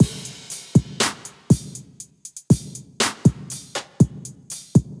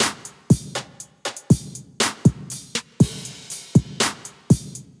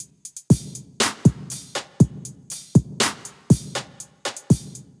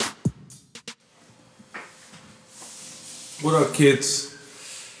What up, kids?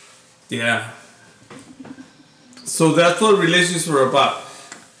 Yeah. So that's what relationships were about.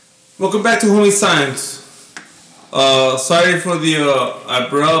 Welcome back to Homie Science. Sorry for the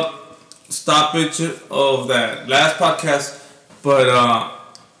abrupt stoppage of that last podcast, but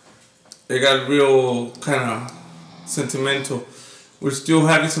it got real kind of sentimental. We're still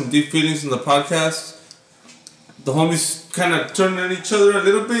having some deep feelings in the podcast. The homies kind of turned on each other a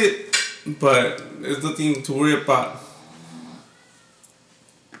little bit, but there's nothing to worry about.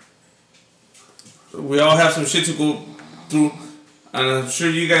 We all have some shit to go through, and I'm sure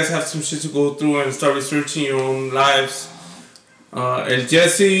you guys have some shit to go through and start researching your own lives. El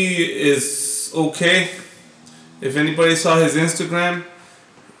Jessie is okay. If anybody saw his Instagram,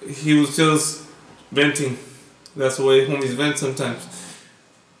 he was just venting. That's the way homies vent sometimes.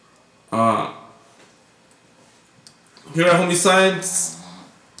 Here at Homie Science,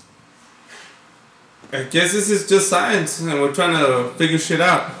 I guess this is just science, and we're trying to figure shit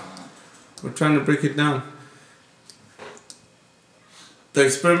out. We're trying to break it down. The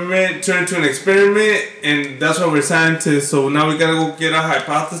experiment turned to an experiment, and that's why we're scientists. So now we gotta go get a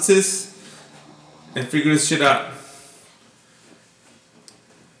hypothesis and figure this shit out.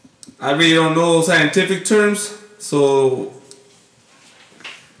 I really don't know scientific terms, so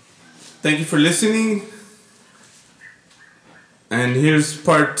thank you for listening. And here's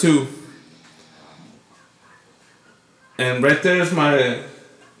part 2. And right there is my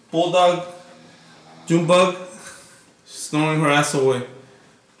bulldog, Junebug, snoring her ass away.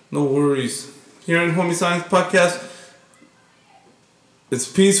 No worries. Here in Homie Science Podcast,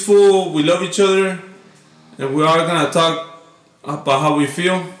 it's peaceful, we love each other, and we are gonna talk about how we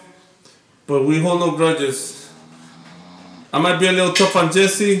feel, but we hold no grudges. I might be a little tough on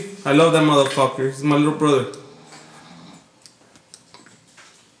Jessie. I love that motherfucker. He's my little brother.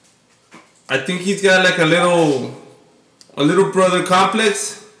 I think he's got like a little brother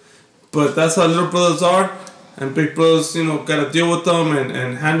complex, but that's how little brothers are, and big brothers, gotta deal with them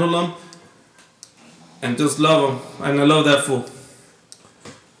and handle them, and just love them, and I love that fool.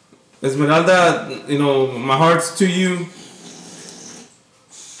 Esmeralda, my heart's to you.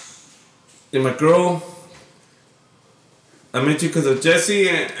 You're my girl. I met you because of Jessie,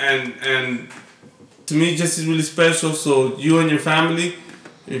 and to me, Jessie's really special, so you and your family,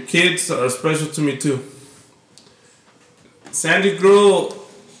 your kids are special to me too. Sandy Girl,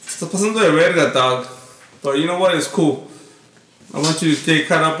 está pasando de verga, dog. But you know what? It's cool. I want you to stay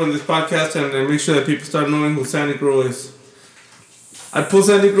caught up on this podcast and make sure that people start knowing who Sandy Girl is. I pulled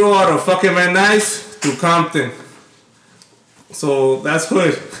Sandy Girl out of fucking Van Nuys through Compton. So that's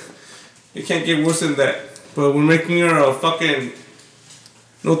good. You can't get worse than that. But we're making her a fucking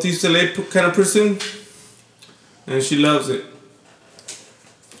no thieves LA kind of person. And she loves it.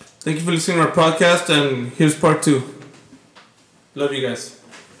 Thank you for listening to our podcast, and here's part 2. Love you guys.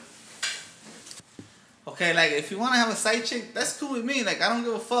 Okay, like, if you want to have a side chick, that's cool with me. Like, I don't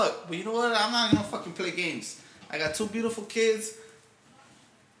give a fuck. But you know what? I'm not going to fucking play games. I got 2 beautiful kids.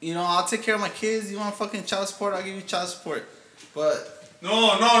 I'll take care of my kids. You want fucking child support? I'll give you child support. But...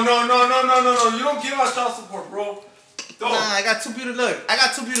 No. You don't give out child support, bro. Don't. Nah, I got 2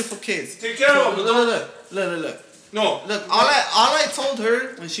 beautiful kids. Take care of them. Look. No. Look, all I told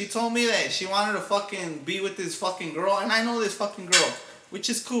her when she told me that she wanted to fucking be with this fucking girl, and I know this fucking girl, which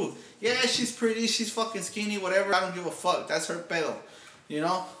is cool. Yeah, she's pretty, she's fucking skinny, whatever. I don't give a fuck. That's her pedo.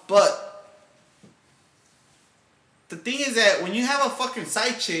 But the thing is that when you have a fucking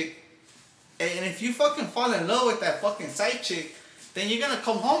side chick, and if you fucking fall in love with that fucking side chick, then you're gonna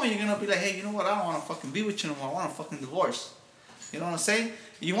come home and you're gonna be like, hey, you know what? I don't want to fucking be with you anymore. I want to fucking divorce. You know what I'm saying?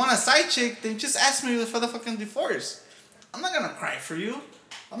 You want a side chick, then just ask me for the fucking divorce. I'm not gonna cry for you.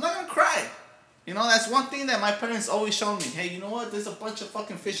 I'm not gonna cry. That's one thing that my parents always showed me. Hey, you know what? There's a bunch of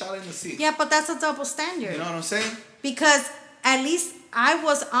fucking fish out in the sea. Yeah, but that's a double standard. You know what I'm saying? Because at least I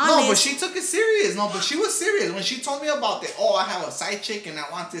was honest. No, but she took it serious. No, but she was serious. When she told me about it, I have a side chick and I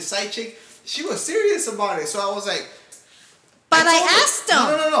want this side chick, she was serious about it. So I was like... But I asked him.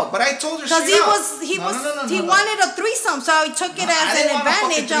 No. But I told her because he wanted a threesome, so I took it as an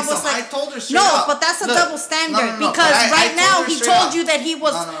advantage. I was like, I told her straight up. But that's a double standard because right now he told you that he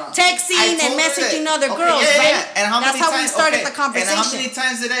was texting and messaging other girls, right? And that's how we started the conversation. And how many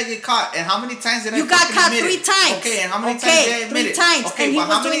times did I get caught? And how many times did I? You got caught 3 times. Okay, and how many times did I admit it? 3 times. Okay, but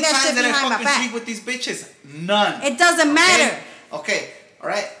how many times did I fucking sleep with these bitches? None. It doesn't matter. Okay,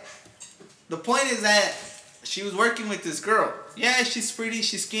 all right. The point is that she was working with this girl. Yeah, she's pretty,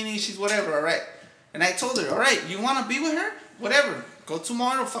 she's skinny, she's whatever, alright? And I told her, alright, you want to be with her? Whatever. Go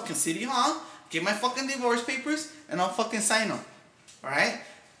tomorrow to fucking City Hall, get my fucking divorce papers, and I'll fucking sign them. Alright?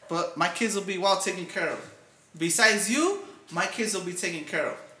 But my kids will be well taken care of. Besides you, my kids will be taken care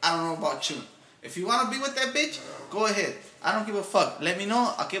of. I don't know about you. If you want to be with that bitch, go ahead. I don't give a fuck. Let me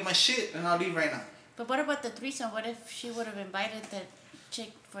know. I'll get my shit and I'll leave right now. But what about the threesome? What if she would have invited that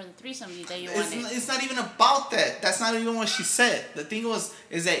chick for the threesome that you wanted? It's not even about that. That's not even what she said. The thing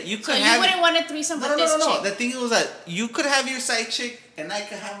is that you could have... So you wouldn't want a threesome with this chick? No. The thing was that you could have your side chick and I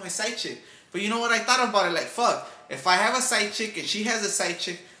could have my side chick. But you know what? I thought about it like, fuck. If I have a side chick and she has a side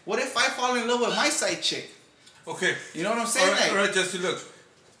chick, what if I fall in love with my side chick? Okay. You know what I'm saying? All right, Jesse, look.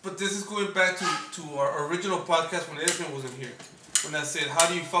 But this is going back to our original podcast when Esme wasn't here. When I said, how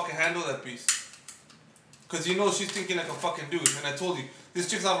do you fucking handle that beast? Because you know she's thinking like a fucking dude. And I told you, this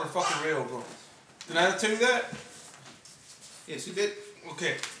chick's off her fucking rail, bro. Did I tell you that? Yes, you did.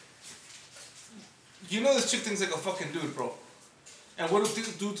 Okay. You know this chick thinks like a fucking dude, bro. And what do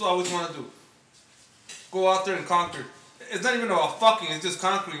dudes always want to do? Go out there and conquer. It's not even about fucking, it's just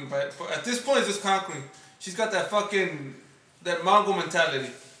conquering. But at this point, it's just conquering. She's got that fucking, that Mongol mentality.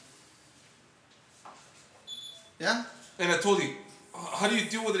 Yeah? And I told you, how do you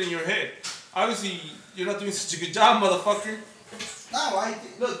deal with it in your head? Obviously, you're not doing such a good job, motherfucker. No,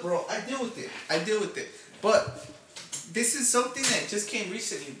 look, bro, I deal with it. But this is something that just came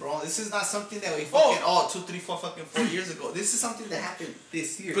recently, bro. This is not something that we fucking, 2, 3, 4 fucking 4 years ago. This is something that happened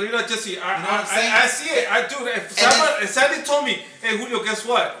this year. But you know, Jesse, I see it. I do. If Sandy told me, hey, Julio, guess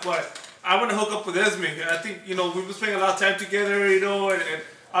what? I want to hook up with Esme. I think, you know, we've been spending a lot of time together, you know, and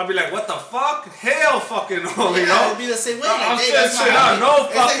I'll be like, what the fuck? Hell fucking no, you know? It'll be the same way. I'm saying shit out.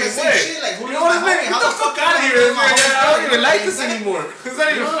 No fucking way. You know what I mean? Get the fuck out of here. I don't even like this anymore. It's not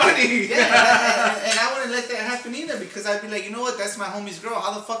even funny. Yeah, and I wouldn't let that happen either because I'd be like, you know what? That's my homie's girl.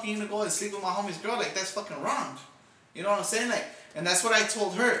 How the fuck are you gonna go and sleep with my homie's girl? Like, that's fucking wrong. You know what I'm saying? Like, and that's what I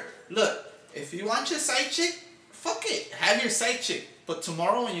told her. Look, if you want your side chick, fuck it. Have your side chick. But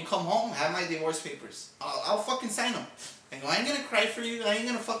tomorrow when you come home, have my divorce papers. I'll fucking sign them. And I ain't gonna cry for you. I ain't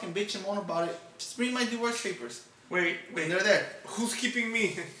gonna fucking bitch and moan about it. Just bring my divorce papers. Wait. And they're there. Who's keeping me?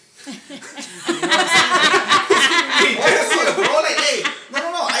 You know what I'm saying? Bro, like, hey,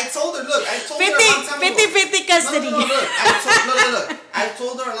 no. I told her, look. I told her a long time ago. 50-50 custody. No, look. I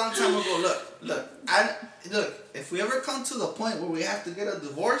told her a long time ago, look. If we ever come to the point where we have to get a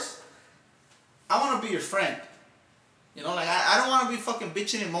divorce, I want to be your friend. You know, like, I don't want to be fucking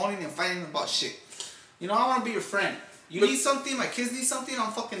bitching and moaning and fighting about shit. You know, I want to be your friend. You need something, my kids need something,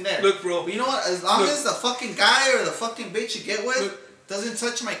 I'm fucking there. Look, bro. But you know what? As long as the fucking guy or the fucking bitch you get with doesn't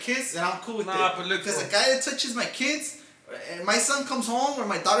touch my kids, then I'm cool with it. But look, because the guy that touches my kids, and my son comes home or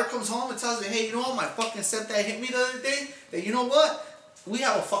my daughter comes home and tells me, hey, you know what? My fucking stepdad hit me the other day. That you know what? We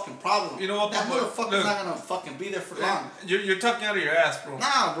have a fucking problem. You know what? That motherfucker's not gonna fucking be there for long. You're talking out of your ass, bro.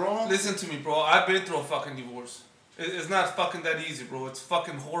 Nah, bro. Listen to me, bro. I've been through a fucking divorce. It's not fucking that easy, bro. It's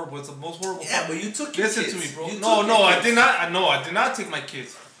fucking horrible. It's the most horrible. Yeah, but you took your kids. Listen to me, bro. I did not take my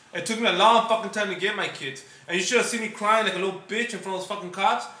kids. It took me a long fucking time to get my kids. And you should have seen me crying like a little bitch in front of those fucking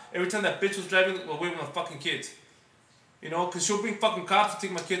cops every time that bitch was driving away with my fucking kids. You know, because she'll bring fucking cops to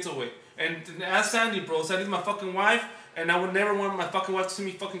take my kids away. And ask Sandy, bro. Sandy's my fucking wife. And I would never want my fucking wife to see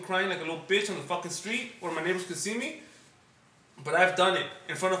me fucking crying like a little bitch on the fucking street where my neighbors could see me. But I've done it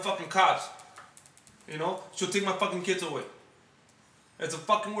in front of fucking cops. You know, she'll take my fucking kids away. It's a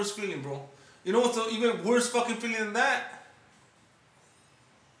fucking worst feeling, bro. You know what's an even worse fucking feeling than that?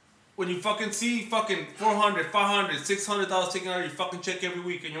 When you fucking see fucking $400, $500, $600 taken out of your fucking check every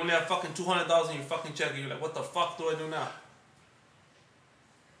week and you only have fucking $200 in your fucking check and you're like, what the fuck do I do now?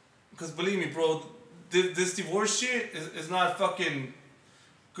 Because believe me, bro, this divorce shit is not fucking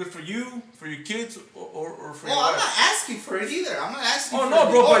good for you, for your kids, or for your wife. I'm not asking for it either. I'm not asking for it. Oh,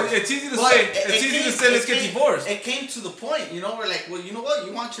 no, bro, but it's easy to say, let's get divorced. It came to the point, you know, we're like, well, you know what?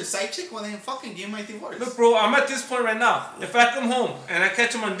 You want your side chick? Well, then fucking give my divorce. Look, bro, I'm at this point right now. If I come home and I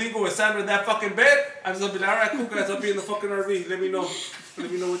catch him on Dingo with Sandra in that fucking bed, I'm just gonna be like, alright, cool, guys, I'll be in the fucking RV. Let me know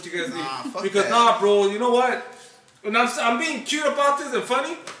what you guys need. Because, bro, you know what? And I'm being cute about this and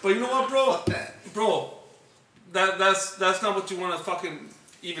funny, but you know what, bro? Fuck that. Bro, that's not what you want to fucking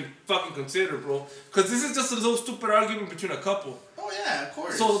even fucking consider, bro. Because this is just a little stupid argument between a couple. Oh, yeah, of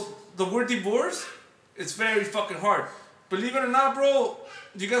course. So, the word divorce, it's very fucking hard. Believe it or not, bro,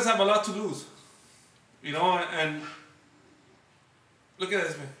 you guys have a lot to lose. You know, and look at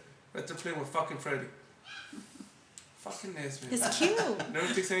Esme. Right there playing with fucking Freddy. Fucking Esme. It's cute.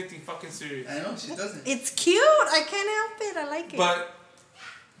 Never takes anything fucking serious. I know, she doesn't. It's cute. I can't help it. I like it. But,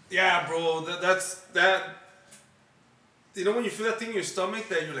 yeah, bro, that's you know when you feel that thing in your stomach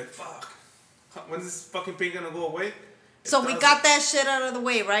that you're like, fuck, when's this fucking pain gonna go away? So we got that shit out of the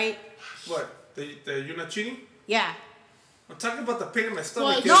way, right? What? You're not cheating? Yeah. I'm talking about the pain in my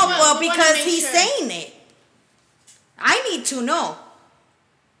stomach. Well, no, because he's saying it. I need to know.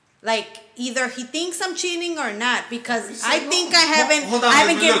 Like, either he thinks I'm cheating or not, because I think I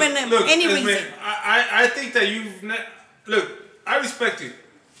haven't given him any reason. I think that look, I respect you.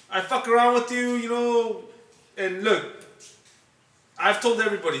 I fuck around with you, you know, and look, I've told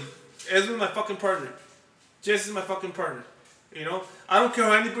everybody, Esme's my fucking partner. Jessie's my fucking partner. You know? I don't care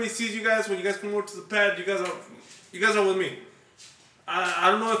how anybody sees you guys when you guys come over to the pad, you guys are with me. I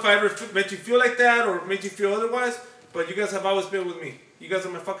don't know if I ever made you feel like that or made you feel otherwise, but you guys have always been with me. You guys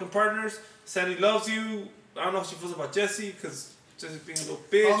are my fucking partners. Sandy loves you. I don't know how she feels about Jessie, because Jessie's being a little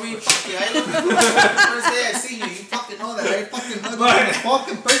bitch. I mean, fuck you. I love you. The first day I see you, you fucking know that. I fucking know the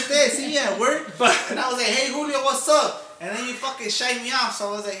fucking first day I see you at work. And I was like, hey, Julio, what's up? And then you fucking shine me off. So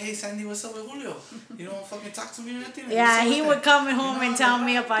I was like, hey, Sandy, what's up with Julio? You don't fucking talk to me or nothing? Yeah, he would come home and tell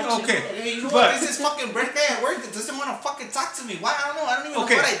me about you. Okay. Hey, you know what? This is fucking birthday at work that doesn't want to fucking talk to me. Why? I don't know. I don't even know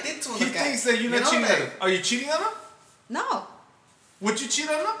what I did to him. He thinks that you're not cheating on him. Are you cheating on him? No. Would you cheat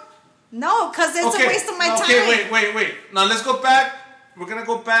on him? No, because it's a waste of my time. Okay, wait. Now let's go back. We're going to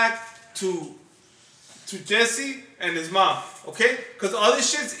go back to Jessie and his mom. Okay? Because all this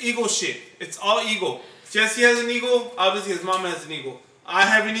shit's ego shit. It's all ego. Jessie has an ego. Obviously, his mom has an ego. I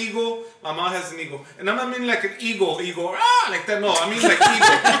have an ego. My mom has an ego. And I'm not meaning like an ego, like that. No, I mean like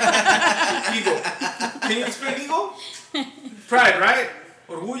ego. Ego. Can you explain ego? Pride, right?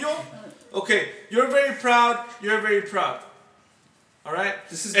 Orgullo? Okay. You're very proud. You're very proud. All right?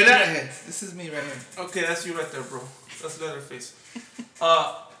 This is me right here. This is me right here. Okay, that's you right there, bro. That's Leatherface.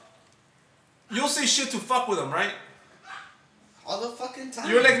 You'll say shit to fuck with them, right? All the fucking time.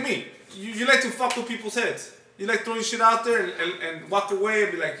 You're like me. You like to fuck with people's heads. You like throwing shit out there and walk away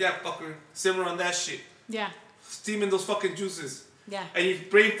and be like, yeah, fucker, simmer on that shit. Yeah. Steaming those fucking juices. Yeah. And you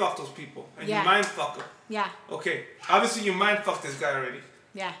brain fuck those people. And you mind fuck them. Yeah. Okay. Obviously, you mind fuck this guy already.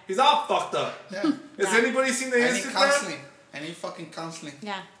 Yeah. He's all fucked up. Yeah. Has anybody seen the Instagram? I need fucking counseling.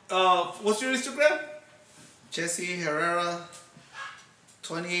 Yeah. What's your Instagram? Jessie Herrera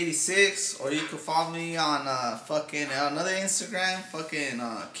 2086, or you can follow me on fucking another Instagram, fucking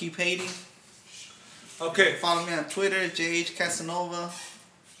keep hating. Okay. Follow me on Twitter, JH Casanova.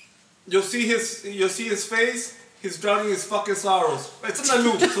 You'll see his face. He's drowning his fucking sorrows. It's on a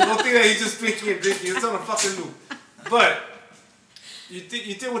loop, so don't think that he's just drinking and drinking. It's on a fucking loop. But you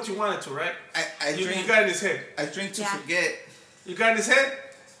did what you wanted to, right? You got in his head. I drink to forget. You got in his head?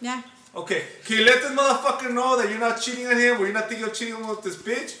 Yeah. Okay. Can you let this motherfucker know that you're not cheating on him, or you're not thinking of cheating on him with this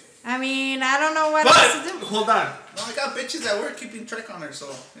bitch? I mean, I don't know what else to do. Hold on. No, I got bitches at work keeping track on her,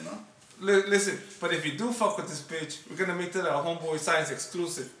 so, you know. Listen, but if you do fuck with this bitch, we're gonna make that a Homeboy Science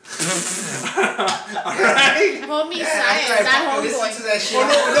exclusive. Alright? Homie Science, not Homeboy. Listen to that shit.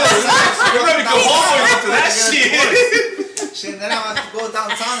 We're gonna become homeboys after that shit. Shit, then I'm gonna have to go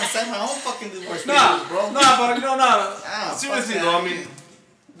downtown and sign my own fucking divorce papers, bro. Nah. Seriously though, I mean,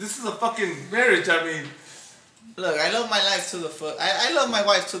 this is a fucking marriage, I mean. Look, I love my life to the full. I love my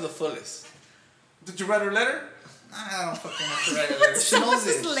wife to the fullest. Did you write her a letter? I don't fucking have to write a letter. She knows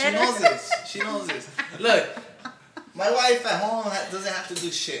this. She knows this. Look, my wife at home doesn't have to do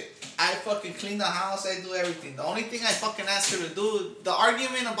shit. I fucking clean the house. I do everything. The only thing I fucking ask her to do, the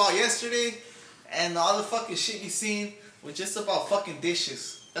argument about yesterday and all the fucking shit you seen was just about fucking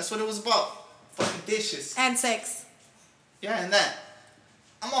dishes. That's what it was about. Fucking dishes. And sex. Yeah, and that.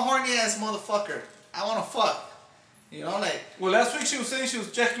 I'm a horny ass motherfucker. I wanna fuck. You know, like. Well, last week she was saying she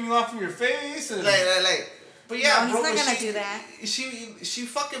was checking you off in your face and. Like. But yeah, no, bro. He's not gonna do that. She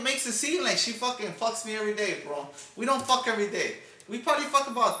fucking makes it seem like she fucking fucks me every day, bro. We don't fuck every day. We probably fuck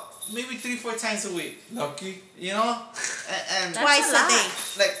about maybe 3-4 times a week. Lucky. You know? And twice a day.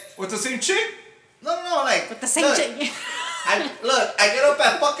 Like. With the same chick? No, like. With the same chick. I get up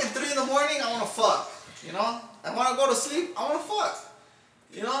at fucking 3 in the morning, I wanna fuck. You know? I wanna go to sleep, I wanna fuck.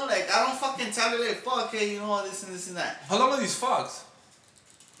 You know, like, I don't fucking tell her, like, fuck, hey, you know, this and that. How long are these fucks?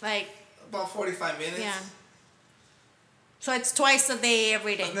 Like. About 45 minutes. Yeah. So it's twice a day,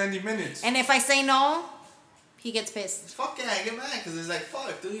 every day. 90 minutes. And if I say no, he gets pissed. Fuck yeah, I get mad, because it's like,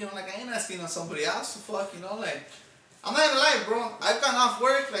 fuck, dude, you know, like, I ain't asking on somebody else to fuck, you know, like, I'm not gonna lie, bro. I've gone off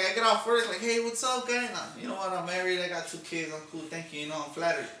work, like, I get off work, like, hey, what's up, guy? Nah, you know what, I'm married, I got 2 kids, I'm cool, thank you, you know, I'm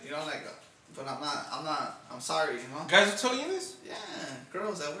flattered, you know, like, but I'm sorry, you know. Guys are telling you this? Yeah,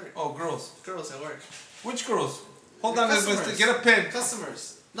 girls at work. Oh, girls. Girls at work. Which girls? Hold on, let's get a pen.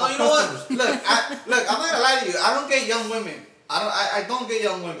 Customers. No, you know what? Look, I'm not gonna lie to you. I don't get young women. I don't get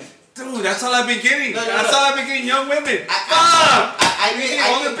young women. Dude, that's all I've been getting. All I've been getting, young women. I get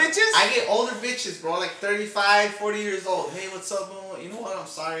older bitches? I get older bitches, bro. Like 35, 40 years old. Hey, what's up, bro? You know what? I'm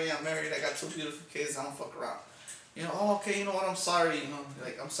sorry. I'm married. I got 2 beautiful kids. I don't fuck around. You know, oh, okay, you know what, I'm sorry, you know,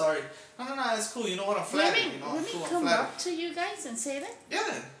 like, I'm sorry. No, it's cool, you know what, I'm flattered, you know, Women cool, come up to you guys and say that?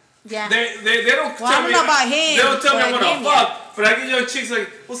 Yeah. Yeah. They don't Well, tell I don't me. know about him. They don't tell me I but want him, to fuck, but I get young chicks like,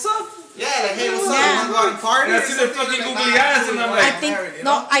 what's up? Yeah, like, hey, what's up? Yeah. You want to go out and party? And I or see their something? fucking Like, googly eyes, and cool, I'm you like, I know, think married, you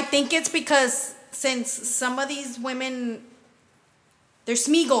know? I think it's because since some of these women, they're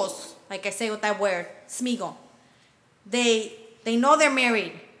smigos, like I say with that word, smigo. They know they're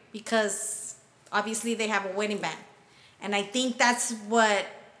married because obviously they have a wedding band, and I think that's what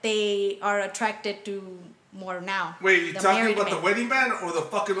they are attracted to more now. Wait, you the talking married about the men. wedding band or the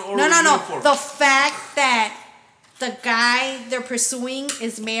fucking oral No. uniform? The fact that the guy they're pursuing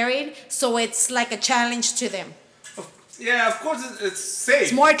is married, so it's like a challenge to them. Yeah, of course it's safe.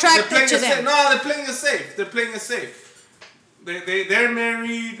 It's more attractive They're playing to it them. safe. No, they're playing it safe. They're playing it safe. They're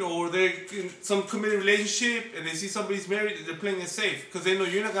married or they're in some committed relationship and they see somebody's married, they're playing it safe because they know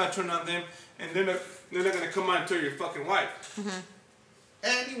you're not gonna turn on them and they're not gonna come out and tell your fucking wife. Mm-hmm.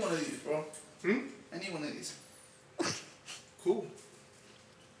 Any one of these, bro. Any one of these. Cool.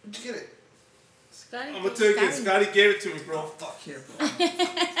 Where'd you get it? Scotty. I'm gonna tell you again, Scotty gave it to me, bro. Fuck here, bro. Put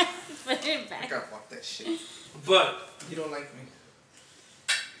it I back. gotta fuck that shit. But You don't like me.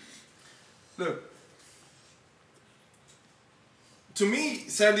 look, to me,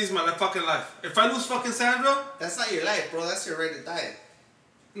 Sandy's my fucking life. If I lose fucking Sandra, That's not your life, bro. That's your right to die.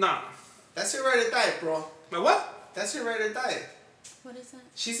 nah. That's your right to die, bro. My what? That's your right to die. What is that?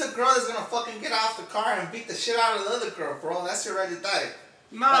 She's a girl that's gonna fucking get off the car and beat the shit out of the other girl, bro. That's your right to die.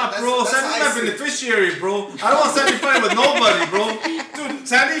 Nah, That's bro. how Sandy's I my see it. beneficiary, bro. I don't want Sandy fighting with nobody, bro. Dude,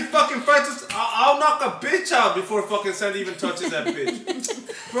 Sandy fucking fights us. I'll knock a bitch out before fucking Sandy even touches that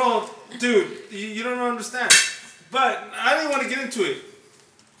bitch. Bro, dude, you don't understand. But I didn't want to get into it.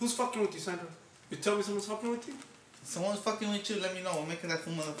 Who's fucking with you, Sandra? You tell me someone's fucking with you? Someone's fucking with you, let me know. We'll make that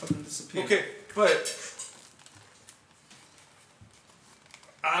fool motherfucking disappear. Okay, but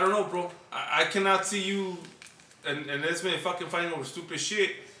I don't know, bro. I cannot see you and Esme fucking fighting over stupid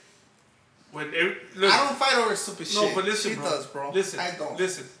shit. Look, I don't fight over stupid shit. no, but listen, she bro. does, bro. Listen, I don't.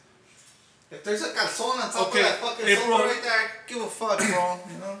 Listen. If there's a calzone on top Okay, of that fucking hey, sofa bro. right there, I give a fuck, bro.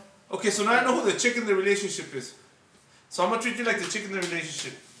 You know? Okay, so now I know who the chick in the relationship is. So I'm gonna treat you like the chick in the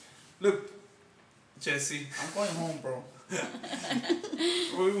relationship. Look, Jessie. I'm going home, bro.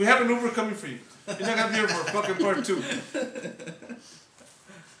 We have an Uber coming for you. You're not gonna be here for fucking part 2.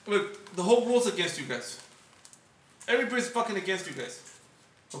 Look, the whole world's against you guys. Everybody's fucking against you guys.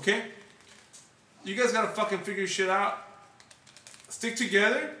 Okay? You guys gotta fucking figure shit out. Stick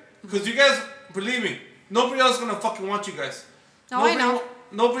together. Because you guys, believe me, nobody else is gonna fucking want you guys. No, I know.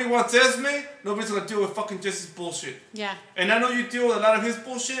 Nobody wants Esme. Nobody's gonna deal with fucking Jessie's bullshit. Yeah. And I know you deal with a lot of his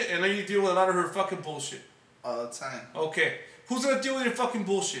bullshit, and I know you deal with a lot of her fucking bullshit. All the time. Okay. Who's gonna deal with your fucking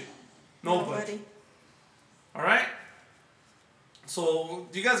bullshit? Nobody. Alright? So,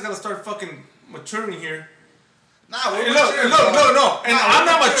 you guys gotta start fucking maturing here. Nah, we're Hey, mature, no. And Nah, I'm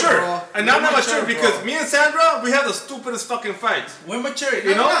we're not mature. bro. And We're I'm not mature because bro. me and Sandra, we have the stupidest fucking fights. We're mature.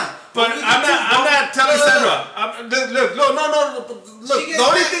 You know? But I'm not telling Sandra. Look, She the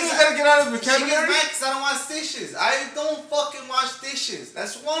only gets thing mad you gotta get out of the She gets vocabulary. mad because I don't wash dishes. I don't fucking wash dishes.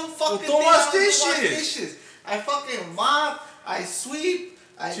 That's one fucking Well, don't thing. wash I don't dishes. wash dishes. I fucking mop. I sweep.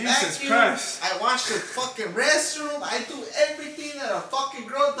 I Jesus vacuum. Christ. I wash the fucking restroom. I do everything that a fucking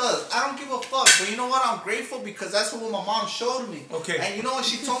girl does. I don't give a fuck. But you know what? I'm grateful because that's what my mom showed me. Okay. And you know what?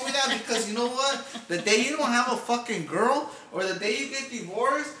 She told me that because you know what? The day you don't have a fucking girl, or the day you get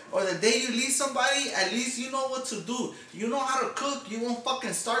divorced, or the day you leave somebody, at least you know what to do. You know how to cook. You won't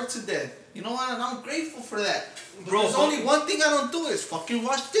fucking starve to death. You know what? And I'm grateful for that. But Bro, there's only one thing I don't do is fucking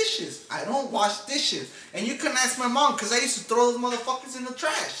wash dishes. I don't wash dishes. And you can ask my mom because I used to throw those motherfuckers in the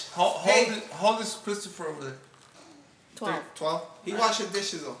trash. How old is Christopher over there? 12. 12. He washes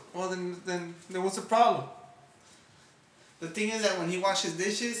dishes though. Well, then what's the problem? The thing is that when he washes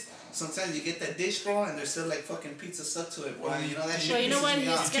dishes, sometimes you get that dish roll and there's still like fucking pizza stuck to it. Well, you know that shit Well, you know pisses what? me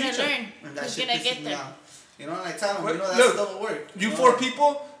He's off. gonna learn. And that He's shit gonna pisses get me there. off. You know, and I tell him, Well, you know, that's look, double work. You know? 4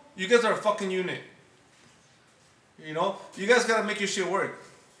 people, you guys are a fucking unit. You know? You guys gotta make your shit work.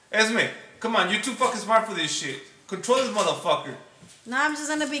 Esme, come on, you're too fucking smart for this shit. Control this motherfucker. No, I'm just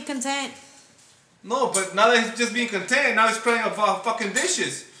gonna be content. No, but now that he's just being content, now he's crying about fucking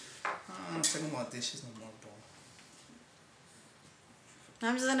dishes. I'm not talking about dishes no more, bro.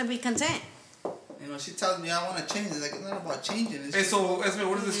 I'm just gonna be content. You know, she tells me I want to change. It's like, it's not about changing. It's Hey, just so Esme,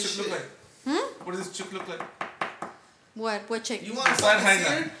 what does this this chick look shit. like? What does this chick look like? What chick? You want to Slide fucking see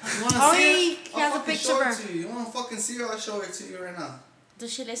high her? now. You want to Oh, see he her? has a fucking picture show of it her. to you. You want to fucking see her? I'll show it to you right now.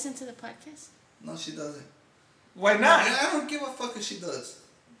 Does she listen to the podcast? No, she doesn't. Why not? I don't give a fuck if she does.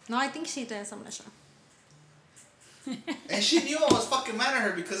 No, I think she does. I'm not sure. And she knew I was fucking mad at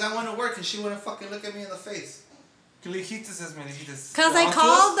her because I went to work and she wouldn't fucking look at me in the face. ¿Qué le dijiste, Esme? ¿Le dijiste? Because I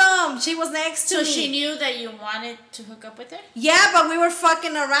called them. She was next to So me. she knew that you wanted to hook up with her? Yeah, but we were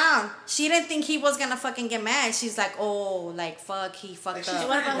fucking around. She didn't think he was gonna fucking get mad. She's like, oh, like, fuck, he fucked Like, up.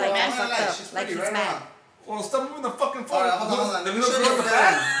 What about Like, her he man? fucked up. She's Like, pretty he's right mad. now. Well, stop moving the fucking phone. Alright, hold on. Let Let me me look show at you the the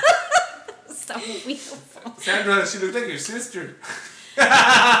back. back. Stop moving the phone. Sandra, she looked like your sister.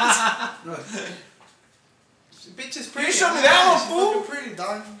 Look. Bitch is pretty. You show me I'm that not one, She's fool. fucking pretty,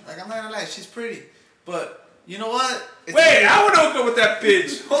 dog. Like, I'm not gonna lie, she's pretty. But, you know what? It's Wait, I want to hook up with that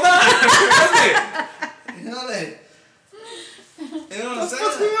bitch. Hold on. You know, like... You know what I'm What's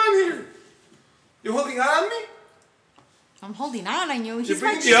saying? going on here? You holding on me? I'm holding on you. You He's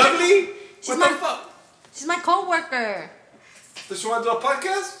my, bringing the ugly? she's What my- the fuck? she's my co-worker. Does she want to do a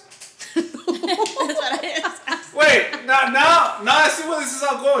podcast? That's what I asked. Wait, now I see where this is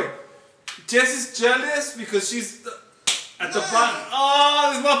all going. Jessie's jealous because she's at the front.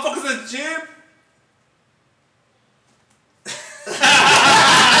 Oh, this motherfucker's at the gym.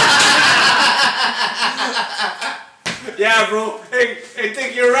 Yeah, bro. Hey,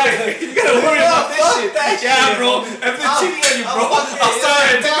 think you're right. You gotta worry about this shit. Yeah, bro. I've been cheating on you, bro. I'm sorry.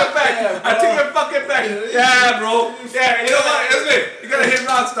 I take it back. I take it fucking back. Yeah, bro. Yeah, you know what, Esme? You gotta hit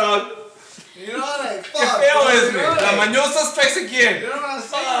rocks, dog. You know, like, Que fuck. feo, bro, you Esme. know, La like, mañosa strikes again. You know what I'm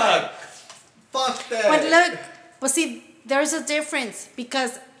saying? Fuck. Fuck that. But look, but see, there's a difference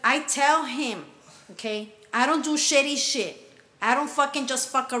because I tell him, okay, I don't do shitty shit. I don't fucking just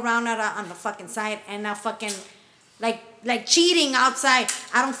fuck around on the fucking side and not fucking like cheating outside.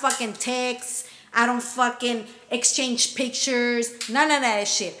 I don't fucking text. I don't fucking exchange pictures. None of that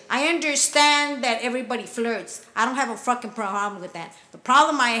shit. I understand that everybody flirts. I don't have a fucking problem with that. The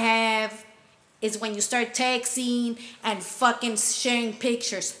problem I have is when you start texting and fucking sharing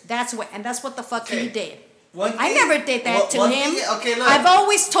pictures. That's what the fuck Okay. he did. One I thing- never did that to one him. thing- okay, look. I've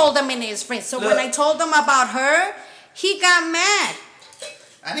always told him in his friends. So when Look. I told him about her, he got mad.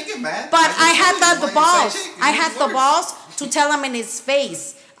 I didn't get mad. But just I told had you, the you want balls. your side chick, you I need had the worse. balls to tell him in his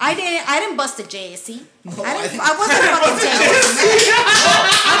face. I didn't bust a Jessie. No, I didn't. wasn't fucking texting.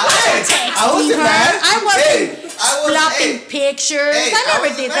 I wasn't her. mad. I wasn't Hey, flopping hey, pictures. hey, I never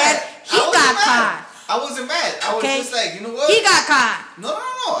wasn't did mad. that. He I wasn't got mad. caught. I wasn't mad. I was Okay? just like, you know what? He got caught. No.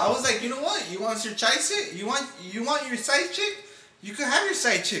 I was like, you know what? You want your side chick? You want your side chick? You can have your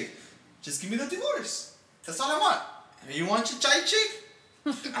side chick. Just give me the divorce. That's all I want. You want your side chick?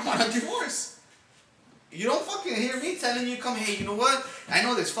 I want a divorce. You don't fucking hear me telling you, come, hey, you know what? I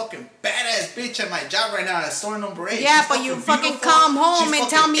know this fucking badass bitch at my job right now at store number 8. Yeah, She's but you fucking beautiful. come home She's and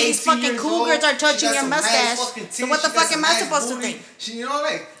tell me fucking these 18 fucking years cougars old. are She touching got your some nice mustache. fucking So titties. what the She got fuck some am I nice supposed to booty. think? You know,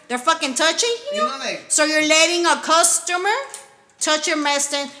 like, They're fucking touching you you? know, like, So you're letting a customer touch your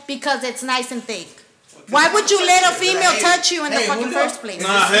mustache because it's nice and thick. Why would you let a female touch you in the fucking Julio. first place?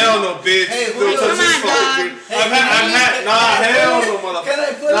 Nah, hell no, bitch. Hey, Don't touch come this on, fucking dog. bitch. I'm had. Nah, hell no, motherfucker. Can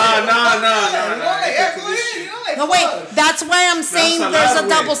I put Nah, it? nah. You know, like, yeah, go ahead. You know, like, No, wait. fuck. That's why I'm saying a there's lot a of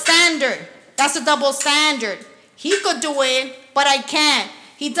double ways. standard. That's a double standard. He could do it, but I can't.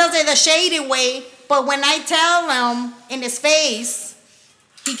 He does it the shady way, but when I tell him in his face,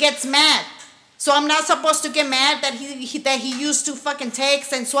 he gets mad. So I'm not supposed to get mad that he used to fucking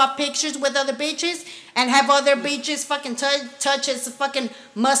text and swap pictures with other bitches and have other bitches fucking touch his fucking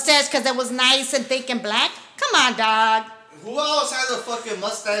mustache because it was nice and thick and black. Come on, dog. Who else has a fucking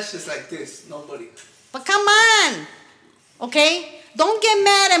mustache just like this? Nobody. But come on, okay? Don't get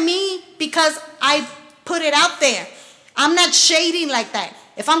mad at me because I put it out there. I'm not shading like that.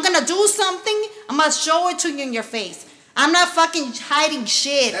 If I'm gonna do something, I'm gonna show it to you in your face. I'm not fucking hiding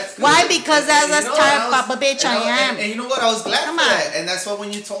shit. That's good. Why? Because And that's you the know, type of a bitch I am. And you know what? I was glad Come for on. that. And that's why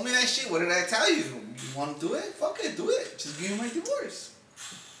when you told me that shit, what did I tell you? You want to do it? Fuck it, do it. Just give me my divorce.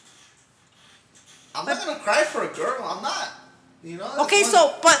 I'm not gonna cry for a girl. I'm not. You know. that's Okay, one-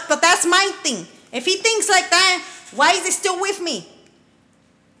 so but that's my thing. If he thinks like that, why is he still with me?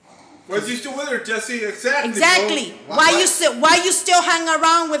 Was you still with her, Jesse? Exactly. Exactly. Bro. Why you still hang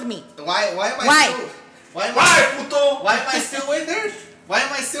around with me? Why am I Why? still? Why am Why, I? puto? Why am I still with her? Why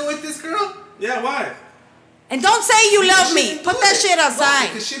am I still with this girl? Yeah, why? And don't say you Because love she me. didn't Put do that it. shit No, aside.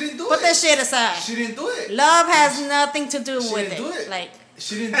 because she didn't do Put it. that shit aside. She didn't do it. Love has nothing to do She with didn't do it. Like,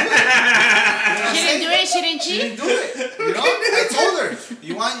 She didn't do it. You know what I'm She didn't saying? do it. She didn't She cheat. didn't do it. You know, I told her,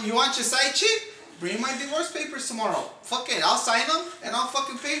 you want your side chick? Bring my divorce papers tomorrow. Fuck it, I'll sign them and I'll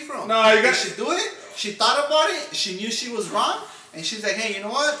fucking pay for them. No, you got- Did she do it? She thought about it. She knew she was wrong, and she's like, hey, you know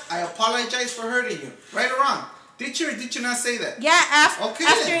what? I apologize for hurting you. Right or wrong? Did you or did you not say that? yeah, Okay,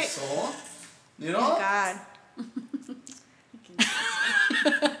 after. then. So, you know. Oh God.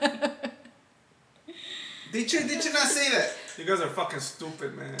 Did you not say that? You guys are fucking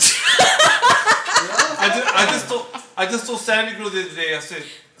stupid, man. I just told Sandy girl the other day. I said,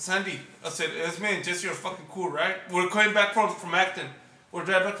 Sandy, Esme and Jessie are fucking cool, right? We're coming back from Acton. We're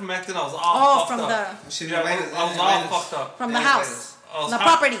driving back from Acton. I was all fucked up. I was all fucked up. From the house. The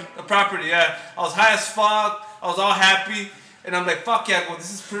property. The property, yeah. I was high as fuck. I was all happy. And I'm like, fuck yeah, well,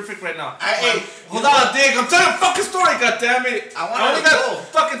 this is perfect right now. Hold on, Dick. I'm telling a fucking story, goddammit. I only got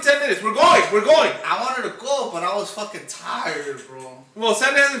fucking 10 minutes. We're going. I wanted to go, but I was fucking tired, bro. Well,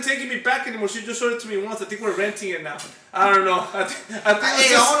 Sandy hasn't taken me back anymore. She just showed it to me once. I think we're renting it now. I don't know. I think I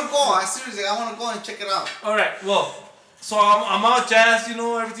want to go. Seriously, I want to go and check it out. All right, well, so I'm all jazzed, you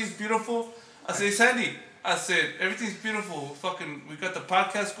know, everything's beautiful. I say, Sandy, everything's beautiful. Fucking, we got the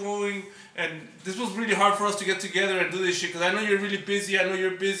podcast going, and this was really hard for us to get together and do this shit, because I know you're really busy. I know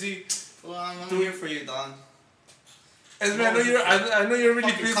you're busy. Well, I'm here for you, Don. Esme, I know you're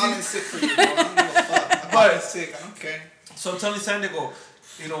really busy. I'm sick for you, bro. I don't give a fuck. I'm sick. I don't care. So I'm telling Sandy,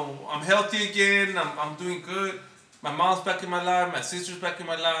 you know, I'm healthy again. I'm doing good. My mom's back in my life. My sister's back in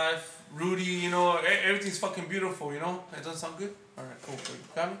my life. Rudy, you know, everything's fucking beautiful, you know? That doesn't sound good? All right, cool. You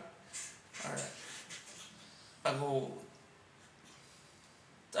got me? All right.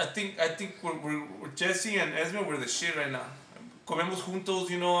 I think we're Jessie and Esme, we're the shit right now. Comemos juntos,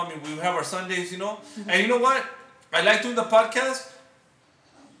 you know? I mean, we have our Sundays, you know? And you know what? I like doing the podcast.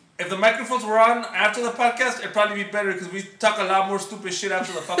 If the microphones were on after the podcast, it'd probably be better because we talk a lot more stupid shit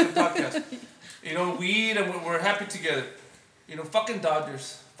after the fucking podcast. You know, we eat and we're happy together. You know, fucking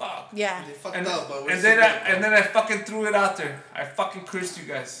Dodgers. Fuck. Yeah. They fucked up, but and then I fucking threw it out there. I fucking cursed you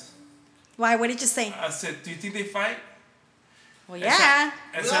guys. Why? What did you say? I said, do you think they fight? Well, yeah.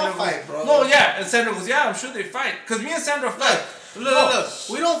 And we all fight, bro. No, yeah. And Sandra goes, yeah, I'm sure they fight. Because me and Sandra fight. Look.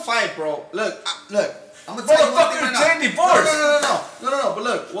 We don't fight, bro. Look. I'm gonna tell you one thing right now. Divorce. No. But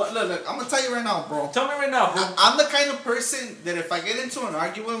look. I'm gonna tell you right now, bro. Tell me right now, bro. I'm the kind of person that if I get into an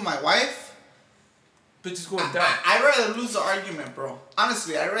argument with my wife, bitch is going down. I'd rather lose the argument, bro.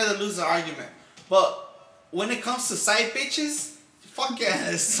 Honestly, I'd rather lose the argument. But when it comes to side bitches, fuck yeah,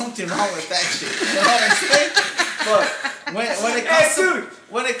 there's something wrong with that shit. You know what I'm saying? But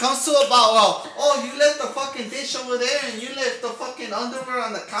when it comes to about, you left the fucking dish over there and you left the fucking underwear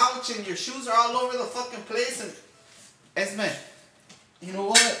on the couch and your shoes are all over the fucking place and Esme, you know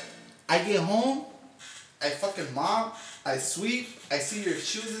what? I get home, I fucking mop, I sweep, I see your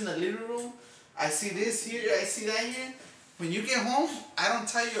shoes in the living room, I see this here, I see that here. When you get home, I don't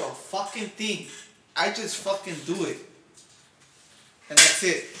tell you a fucking thing. I just fucking do it. And that's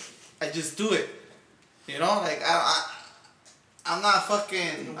it. I just do it. You know, like I'm not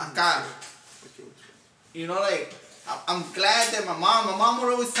fucking you know, like I'm glad that my mom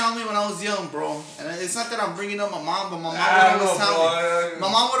would always tell me when I was young, bro. And it's not that I'm bringing up my mom, but my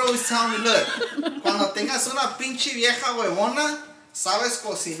mom would always tell me, look, cuando tengas una pinche vieja huevona, sabes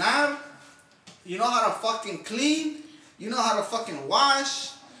cocinar, you know how to fucking clean, you know how to fucking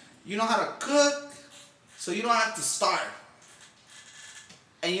wash, you know how to cook, so you don't have to starve.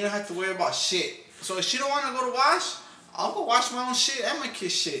 And you don't have to worry about shit. So if she don't want to go to wash, I'll go wash my own shit and my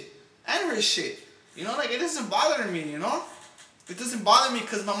kid's shit. And her shit. You know, like, it doesn't bother me, you know? It doesn't bother me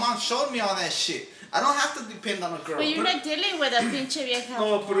because my mom showed me all that shit. I don't have to depend on a girl. But you're not dealing with a pinche vieja.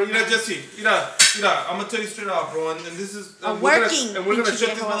 No, but mira, Jessie, mira, I'm going to tell you straight out, bro. And this is... we're going to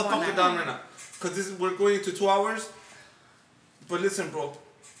shut this motherfucker down right now. Because we're going into 2 hours. But listen, bro.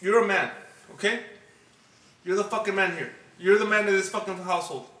 You're a man, okay? You're the fucking man here. You're the man of this fucking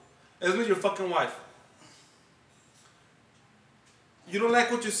household. Esme, your fucking wife. You don't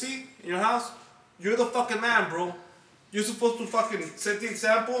like what you see in your house? You're the fucking man, bro. You're supposed to fucking set the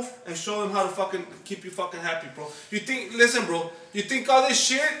example and show them how to fucking keep you fucking happy, bro. Listen, bro. You think all this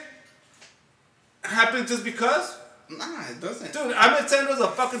shit happened just because? Nah, it doesn't. Dude, I met Sandra's a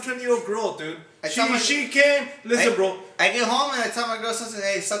fucking 20-year-old girl, dude. She came. Listen, bro. I get home and I tell my girl something.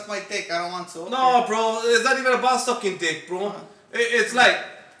 Hey, suck my dick. I don't want to. Okay. No, bro. It's not even about sucking dick, bro. It's like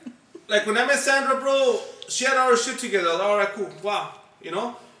when I met Sandra, bro. She had all her shit together. I was like, all right, cool. Wow, you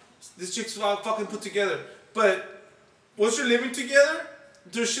know, this chick's all fucking put together. But once you're living together,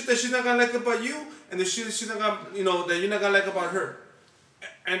 there's shit that she's not gonna like about you, and there's shit that she's not gonna, you know, that you're not gonna like about her.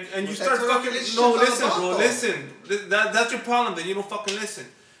 And you start fucking. No, listen, bro. Though. Listen. That's your problem. That you don't fucking listen.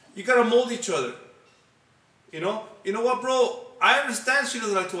 You gotta mold each other. You know what, bro? I understand she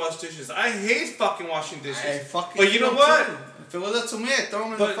doesn't like to wash dishes. I hate fucking washing dishes. But you know what? Too. If it was up to me, I'd throw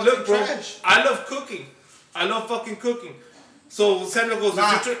them in the fucking look, bro, trash. I love cooking. I love fucking cooking. So Sandra goes,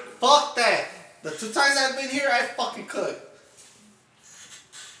 nah, fuck that. The 2 times I've been here, I fucking cook.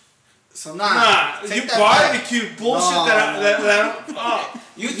 So Nah, take you that barbecue back. bullshit No, that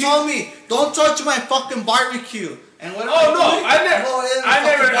You told me don't touch my fucking barbecue. And what? Oh no, I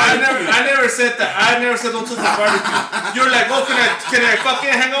never said that. I never said don't touch my barbecue. You're like, oh, can I fucking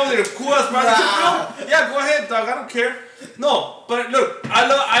hang out with a cool ass barbecue? No, yeah, go ahead, dog. I don't care. No, but look,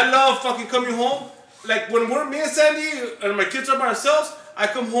 I love fucking coming home. Like when me and Sandy and my kids are by ourselves, I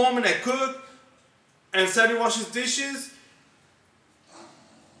come home and I cook, and Sandy washes dishes.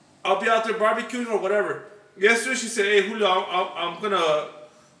 I'll be out there barbecuing or whatever. Yesterday she said, hey Julio, I'm gonna.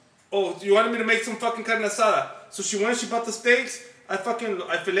 Oh, you wanted me to make some fucking carne asada. So she went, she bought the steaks, I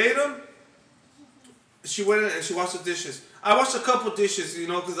filleted them. She went and she washed the dishes. I washed a couple dishes, you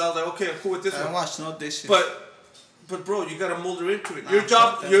know, because I was like, okay, I'm cool with this one. I don't wash no dishes. But bro, you gotta mold her into it. Your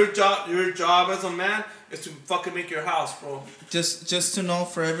job as a man is to fucking make your house, bro. Just to know,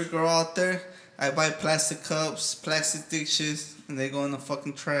 for every girl out there, I buy plastic cups, plastic dishes, and they go in the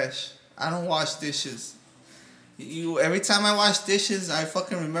fucking trash. I don't wash dishes. Every time I wash dishes, I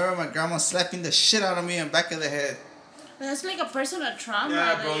fucking remember my grandma slapping the shit out of me in the back of the head. That's like a personal trauma.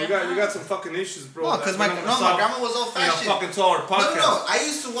 Yeah, bro, you got some fucking issues, bro. No, because my grandma was old fashioned. Fucking told her podcast. No, I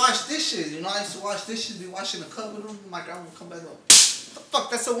used to wash dishes. You know, I used to wash dishes, be washing the cup with them. My grandma would come back up. The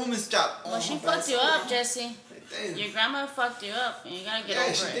fuck, that's a woman's job. Well, she fucked you up, Jessie. Damn. Your grandma fucked you up, and you gotta get over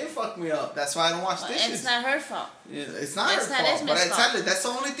it. Yeah, she did fuck me up. That's why I don't wash dishes. It's not her fault. Yeah, it's not her fault. But I tell you, that's the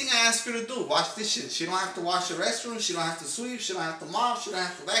only thing I ask her to do. Wash dishes. She don't have to wash the restroom. She don't have to sweep. She don't have to mop. She don't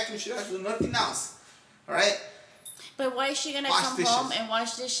have to vacuum. She don't have to do nothing else. All right? But why is she gonna come home and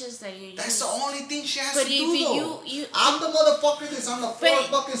wash dishes that you use? That's the only thing she has to do, though. You, I'm the motherfucker that's on the floor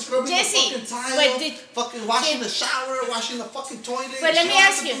fucking scrubbing the fucking tile, fucking washing the shower, washing the fucking toilet. But let me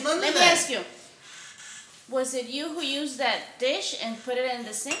ask you. Was it you who used that dish and put it in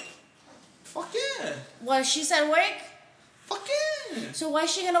the sink? Fuck yeah. While she's at work? Fuck yeah. So why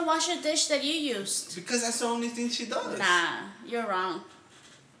is she gonna wash a dish that you used? Because that's the only thing she does. Nah, you're wrong.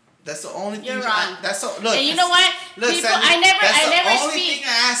 That's the only thing. You're wrong. Look. And you know what? Look, people, Sandy, I never only speak. Thing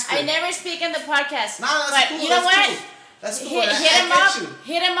I ask her. I never speak in the podcast. Nah, that's but cool. You know what? Cool. That's cool.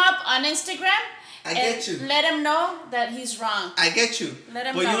 Hit him up on Instagram. I get you. Let him know that he's wrong. I get you. Let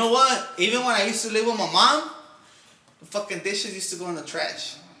him know. But you know what? Even when I used to live with my mom, the fucking dishes used to go in the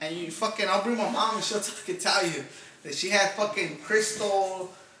trash. And I'll bring my mom and she'll fucking tell you that she had fucking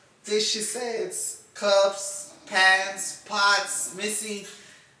crystal dish sets, cups, pans, pots missing.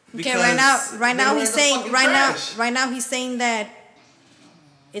 Okay, right now he's saying that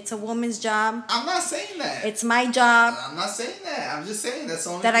it's a woman's job. I'm not saying that. It's my job. I'm not saying that. I'm just saying that's the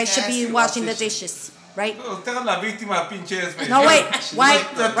only that thing I should be washing the dishes, right? No, wait, why?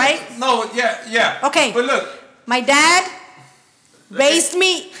 Right? No, yeah. Okay. But look, my dad raised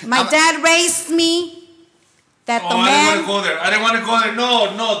me. My dad raised me. That the man. I didn't want to go there.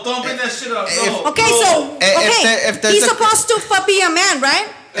 No, don't bring that shit up. No. Okay, so he's supposed to be a man,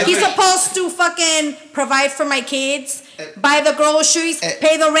 right? He's supposed to fucking provide for my kids, buy the groceries,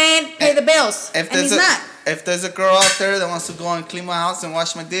 pay the rent, pay the bills, and he's not. If there's a girl out there that wants to go and clean my house and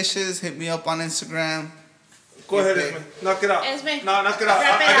wash my dishes, hit me up on Instagram. Go ahead, Esme. Knock it out. Esme. No, knock it out.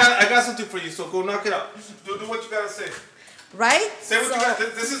 I got something for you, so go knock it out. Do what you gotta say. Right? Say what you got.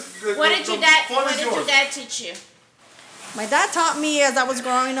 This is. What did your dad teach you? My dad taught me as I was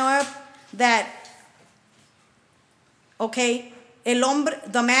growing up that, okay,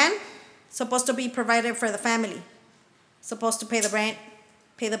 the man, supposed to be provided for the family. Supposed to pay the rent,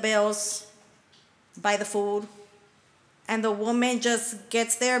 pay the bills, buy the food. And the woman just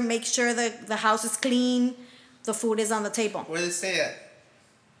gets there, makes sure that the house is clean, the food is on the table. Where they stay at?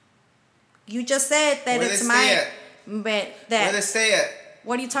 You just said that Where it's they my... stay at? But that... Where they stay at?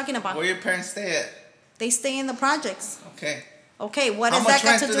 What are you talking about? Where your parents stay at? They stay in the projects. Okay, what does that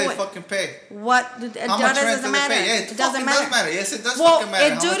got to do with? How much rent do they fucking pay? How much rent do they pay? Yeah, it doesn't matter. Yes, it does fucking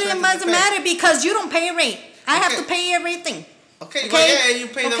matter. It doesn't matter because you don't pay a rent. I have to pay everything. Okay, well, yeah, you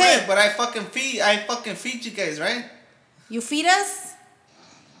pay the rent, but I fucking feed you guys, right? You feed us?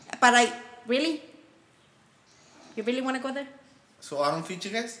 But really? You really want to go there? So I don't feed you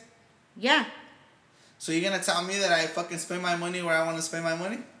guys? Yeah. So you're gonna tell me that I fucking spend my money where I want to spend my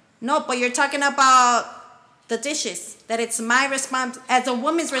money? No, but you're talking about the dishes. That it's my as a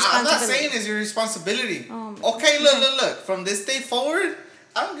woman's responsibility. I'm not saying it's your responsibility. Okay, look. From this day forward,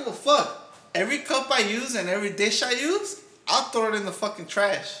 I don't give a fuck. Every cup I use and every dish I use, I'll throw it in the fucking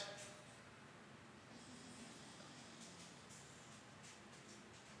trash.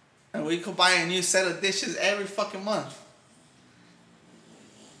 And we could buy a new set of dishes every fucking month.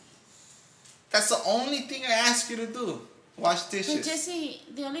 That's the only thing I ask you to do. Wash dishes. But Jessie,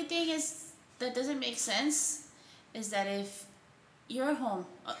 the only thing is that doesn't make sense is that if your home.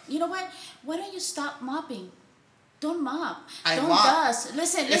 You know what? Why don't you stop mopping? Don't mop. I Don't mop. dust.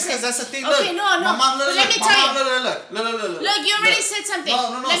 Listen. Because that's the thing. Okay, Look, no. my mom, look, Let me tell you. Look. Look, you already said something.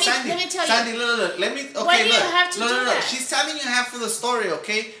 No, Let me tell you. Sandy, look. Let me. Okay, Why do you look. have to do that? She's telling you half of the story,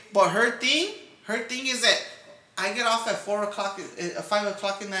 okay? But her thing is that I get off at 5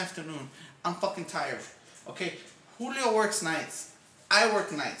 o'clock in the afternoon. I'm fucking tired. Okay, Julio works nights. I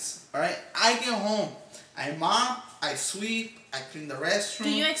work nights. All right. I get home. I mop. I sweep. I clean the restroom. Do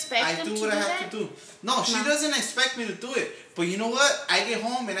you expect I them do to what do I have that? to do. No, she doesn't expect me to do it. But you know what? I get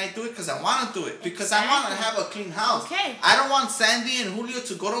home and I do it because I want to do it. Because I want to have a clean house. Okay. I don't want Sandy and Julio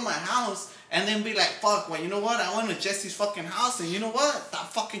to go to my house and then be like, fuck, well, you know what? I went to Jesse's fucking house and you know what?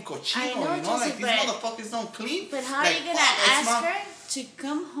 That fucking cochino, I know, you know? Jesse, like, these motherfuckers don't clean. But how are you going to ask her to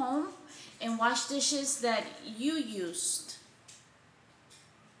come home and wash dishes that you used?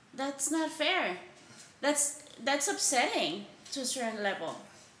 That's not fair. That's upsetting to a certain level.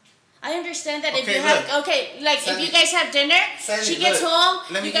 I understand that if Okay, you have look. like Sandy, if you guys have dinner, Sandy, she gets look. home,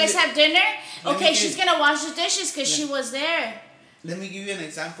 Let me you give guys you- have dinner. let me Okay, give- she's gonna wash the dishes because she was there. Let me give you an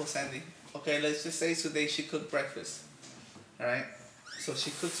example, Sandy. Okay, let's just say today she cooked breakfast. Alright? So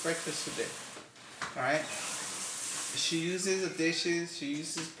she cooks breakfast today. Alright? She uses the dishes, she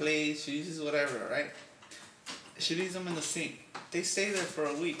uses plates, she uses whatever, right? She leaves them in the sink. They stay there for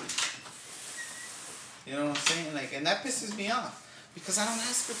a week. You know what I'm saying? Like, and that pisses me off. Because I don't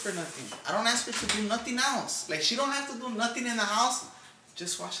ask her for nothing. I don't ask her to do nothing else. Like, she don't have to do nothing in the house.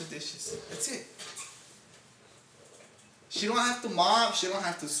 Just wash the dishes. That's it. She don't have to mop. She don't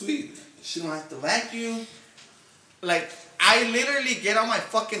have to sweep. She don't have to vacuum. Like, I literally get on my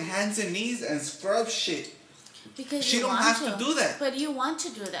fucking hands and knees and scrub shit. Because She you don't want have to do that. But you want to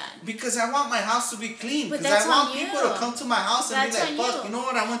do that. Because I want my house to be clean. But Because that's I want on people you. to come to my house and That's be like, on fuck, you. you know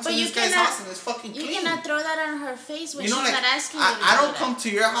what? I went to But you this guy's cannot- house and it's fucking clean. You cannot throw that on her face when You know, she's like, not asking you to I do don't that. come to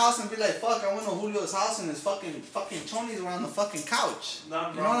your house and be like, fuck, I went to Julio's house and there's fucking chonies around the fucking couch. Nah,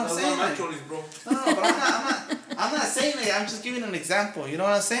 You bro. know what I'm Those saying? are my Like, chonies, bro. no, but I'm not saying like, I'm just giving an example. You know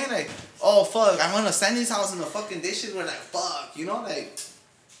what I'm saying? Like, oh fuck, I went to Sandy's house and the fucking dishes were like, fuck, you know, like,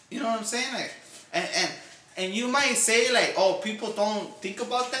 you know what I'm saying? Like, and you might say like, oh, people don't think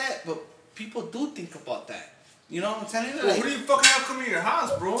about that, but people do think about that. You know what I'm telling you? Well, Like, who do you fucking have coming to your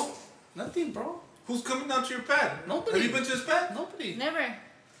house, bro? nothing, bro. Who's coming down to your pad? Nobody. Have you been to his pad? Nobody. Never.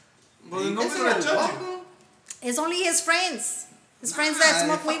 Well, then You nobody's guys gonna are judge you. welcome. It's only his friends. His friends that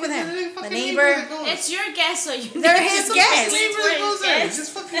smoke weed with him. The Fucking neighbor. It's your guest, so you They're need his to guests. speak Neighbor for his goes there. guests.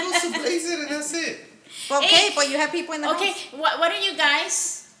 Just fucking goes to blaze it and that's it. Okay, Hey. but you have people in the Okay, house. what do you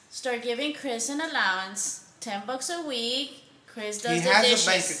guys start giving Chris an allowance? $10 a week. Chris does He the has dishes. a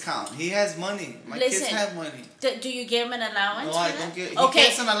bank account. He has money. My kids Listen. have money. Do you give him an allowance? No, for I that? don't get. He Okay.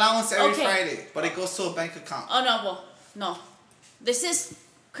 gets an allowance every Okay. Friday, but it goes to a bank account. Oh no, well, no. This is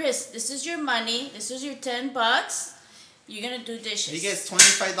Chris. This is your money. This is your $10. You're gonna do dishes. He gets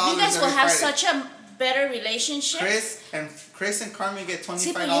 $25 You guys will every have Friday. such a better relationship. Chris and Carmen get $25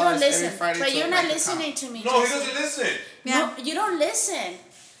 See, but you don't listen. every Friday. But to a you're not bank listening account. to me. No, he Jesse. doesn't listen. Yeah. No, you don't listen.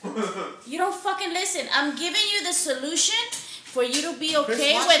 You don't fucking listen. I'm giving you the solution for you to be Chris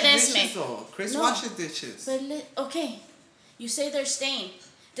okay washes with dishes Esme. though. Chris No. washes dishes. But okay, you say they're staying.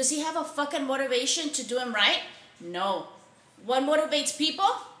 Does he have a fucking motivation to do him right? No. What motivates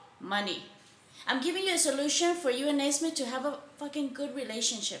people? Money. I'm giving you a solution for you and Esme to have a fucking good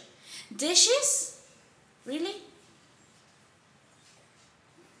relationship. Dishes? Really?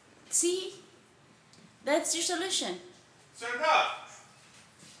 See? That's your solution. Send up.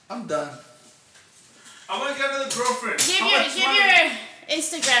 I'm done. I'm gonna get another girlfriend. Give How your much money-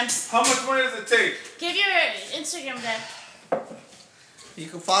 Instagrams. How much money does it take? Give your Instagram back. You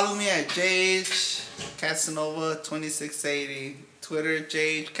can follow me at JH Casanova 2680, Twitter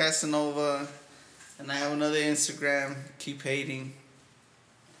JH Casanova, and I have another Instagram. Keep hating.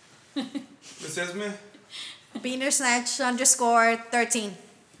 Miss Esme? Beaner Snatch _13.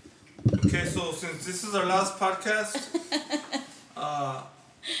 Okay, so since this is our last podcast,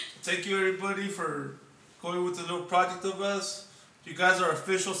 thank you everybody for going with the little project of us. You guys are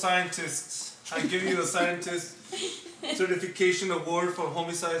official scientists. I give you a scientist certification award from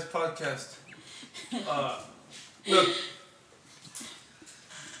Homicides Podcast. Look,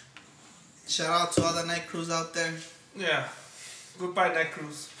 Shout out to all the night crews out there. yeah, goodbye night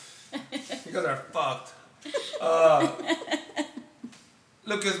cruise. You guys are fucked.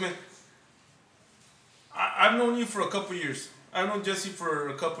 Look, Esme, I've known you for a couple years. I've known Jessie for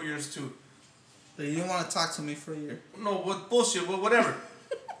a couple years too. But you didn't want to talk to me for a year. No, what bullshit, but whatever.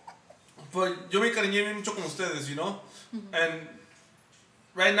 But yo me cariñé mucho con ustedes, you know? And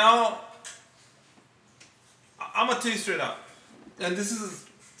right now, I'm gonna tell you straight out. and this is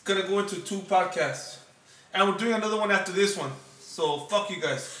gonna go into 2 podcasts. And we're doing another one after this one. So fuck you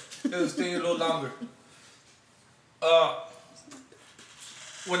guys. It'll stay a little longer.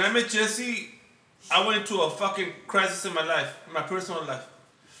 When I met Jessie, I went into a fucking crisis in my life, in my personal life.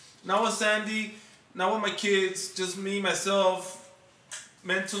 Not with Sandy, not with my kids, just me, myself,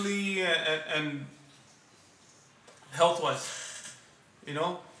 mentally and health-wise, you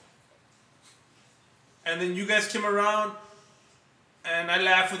know? And then you guys came around, and I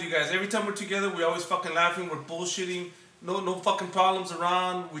laugh with you guys. Every time we're together, we're always fucking laughing, we're bullshitting, no fucking problems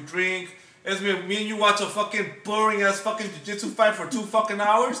around, we drink. Esme, me and you watch a fucking boring ass fucking jiu-jitsu fight for 2 fucking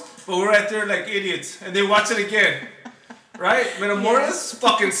hours, but we're right there like idiots, and they watch it again. Right? Metamoris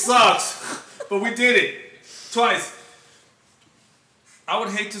fucking sucks, but we did it twice. I would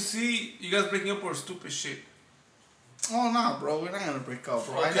hate to see you guys breaking up over stupid shit. Oh no, bro, we're not gonna break up,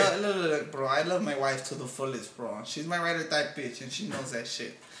 bro. Okay. Look, bro, I love my wife to the fullest, bro. She's my ride or die bitch, and she knows that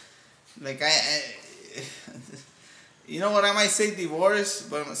shit. Like you know what? I might say divorce,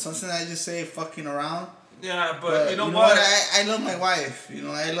 but something I just say fucking around. Yeah, but you know what? what? I love my wife. You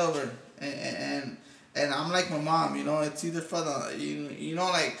know, I love her, and I'm like my mom. You know, it's either for the you know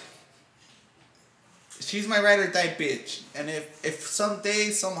like. She's my ride or die bitch, and if someday,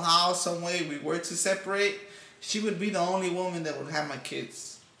 somehow, some way we were to separate, she would be the only woman that would have my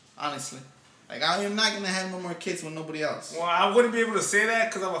kids. Honestly, like I'm not gonna have no more kids with nobody else. Well, I wouldn't be able to say that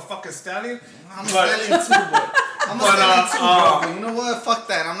because I'm a fucking stallion. I'm a stallion too, but I'm a stallion too, bro. But you know what? Fuck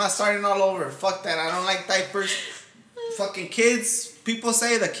that. I'm not starting all over. Fuck that. I don't like diapers. Fucking kids. People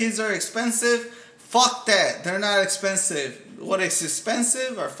say the kids are expensive. Fuck that. They're not expensive. What is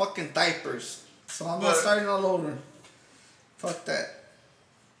expensive are fucking diapers. So I'm not starting all over. Fuck that.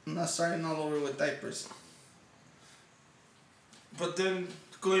 I'm not starting all over with diapers. But then,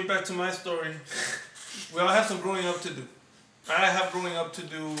 going back to my story, we all have some growing up to do. I have growing up to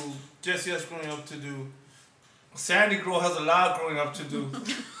do. Jessie has growing up to do. Sandy Girl has a lot of growing up to do.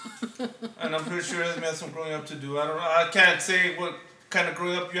 And I'm pretty sure Esme has some growing up to do. I can't say what kind of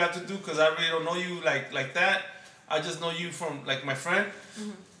growing up you have to do because I really don't know you like that. I just know you from like my friend.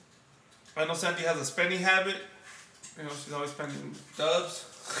 Mm-hmm. I know Sandy has a spending habit. You know, she's always spending dubs,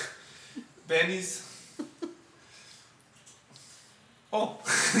 bennies. Oh.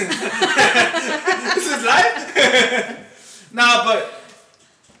 This is live? Nah, but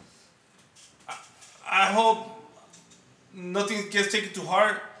I hope nothing gets taken to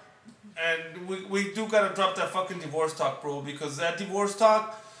heart. And we do gotta drop that fucking divorce talk, bro. Because that divorce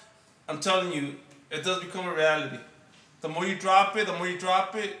talk, I'm telling you, it does become a reality. The more you drop it,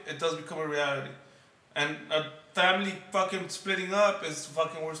 it does become a reality. And a family fucking splitting up is the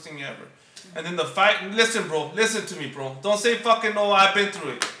fucking worst thing ever. And then the fight, listen to me, bro. Don't say fucking, no, I've been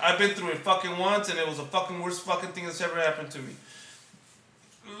through it. I've been through it fucking once and it was the fucking worst fucking thing that's ever happened to me.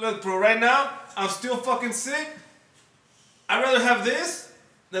 Look, bro, right now, I'm still fucking sick. I'd rather have this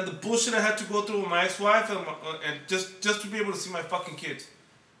than the bullshit I had to go through with my ex-wife and just to be able to see my fucking kids.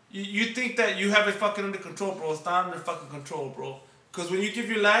 You think that you have it fucking under control, bro. It's not under fucking control, bro. Because when you give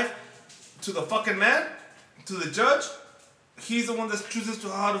your life to the fucking man, to the judge, he's the one that chooses to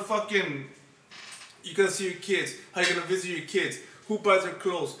how to fucking... You're gonna see your kids, how you're gonna visit your kids, who buys their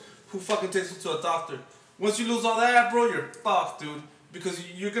clothes, who fucking takes them to a doctor. Once you lose all that, bro, you're fucked, dude. Because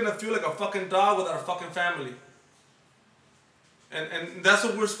you're gonna feel like a fucking dog without a fucking family. And that's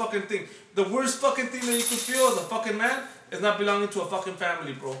the worst fucking thing. The worst fucking thing that you can feel as a fucking man is not belonging to a fucking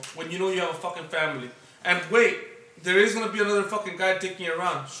family, bro. When you know you have a fucking family. And wait, there is gonna be another fucking guy taking you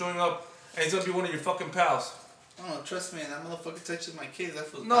around, showing up, and he's gonna be one of your fucking pals. Oh, trust me, that motherfucker touches my kids. I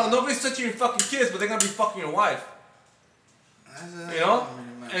feel No, bad. nobody's touching your fucking kids, but they're gonna be fucking your wife. You know?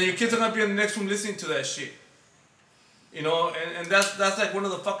 And your kids are gonna be in the next room listening to that shit. You know, and that's like one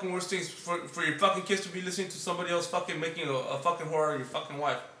of the fucking worst things for your fucking kids to be listening to somebody else fucking making a fucking whore out of your fucking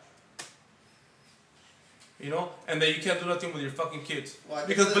wife. You know? And that you can't do nothing with your fucking kids. Well,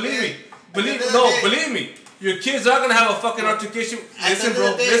 because believe me, your kids are gonna have a fucking altercation. Listen,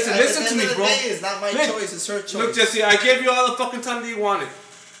 bro. Listen to me, bro. It's not my choice, it's her choice. Look, Jessie, I gave you all the fucking time that you wanted.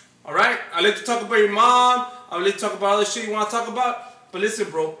 Alright? I let you talk about your mom. I let you talk about all the shit you want to talk about. But listen,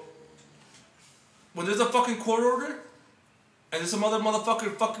 bro. When there's a fucking court order, and there's some other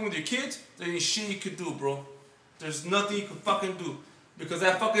motherfucker fucking with your kids, there ain't shit you could do, bro. There's nothing you could fucking do. Because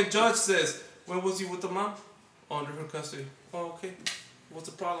that fucking judge says, when was he with the mom? Oh, under her custody. Oh, okay. What's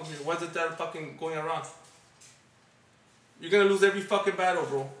the problem here? Why is it that fucking going around? You're gonna lose every fucking battle,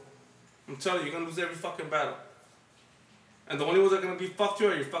 bro. I'm telling you, you're gonna lose every fucking battle. And the only ones that are gonna be fucked you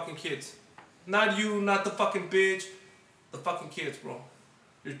are your fucking kids. Not you, not the fucking bitch. The fucking kids, bro.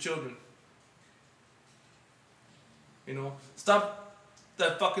 Your children. You know? Stop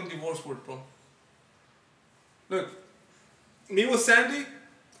that fucking divorce word, bro. Look, me with Sandy,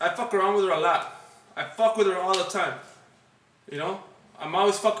 I fuck around with her a lot. I fuck with her all the time. You know? I'm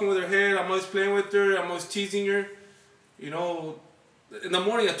always fucking with her head. I'm always playing with her. I'm always teasing her. You know, in the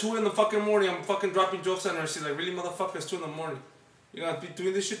morning, at 2 in the fucking morning, I'm fucking dropping jokes on her. She's like, really, motherfucker, it's 2 in the morning. You gonna be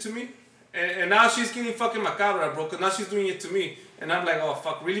doing this shit to me? And now she's getting fucking macabra, bro, because now she's doing it to me. And I'm like, oh,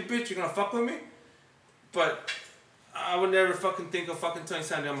 fuck, really, bitch? You gonna fuck with me? But I would never fucking think of fucking telling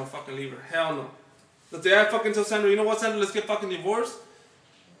Sandy I'm gonna fucking leave her. Hell no. The day I fucking tell Sandra, you know what, Sandra, let's get fucking divorced.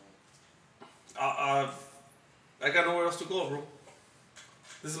 I got nowhere else to go, bro.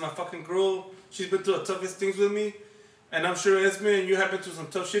 This is my fucking girl. She's been through the toughest things with me. And I'm sure Esme and you have been through some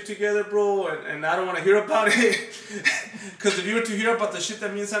tough shit together, bro. And I don't want to hear about it. Because if you were to hear about the shit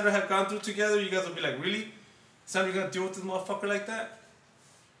that me and Sandra have gone through together, you guys would be like, really? Sandra, you gonna deal with this motherfucker like that?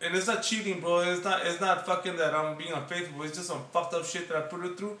 And it's not cheating, bro. It's not fucking that I'm being unfaithful. It's just some fucked up shit that I put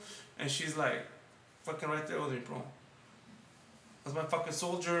her through. And she's like, fucking right there with me, bro. That's my fucking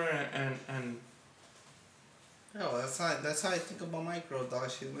soldier and Yo, that's how I think about my girl, dog.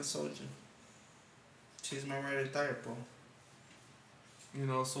 She's my soldier. She's my ride or die, bro. You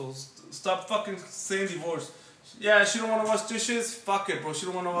know, so stop fucking saying divorce. Yeah, she don't want to wash dishes. Fuck it, bro. She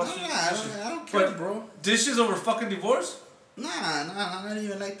don't want to wash dishes. I don't care, But bro. dishes over fucking divorce? Nah, not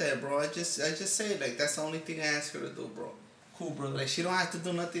even like that, bro. I just say like that's the only thing I ask her to do, bro. Cool, brother. Like she don't have to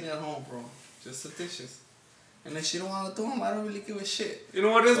do nothing at home, bro. Just the dishes. And if she don't want to do them, I don't really give a shit. You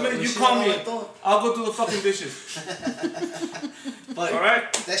know what it is, man? You call me. I'll go do the fucking dishes. But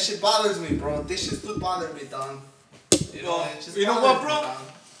alright? that shit bothers me, bro. Dishes do bother me, dog. You know, it just you know bothers what, bro? me, dog.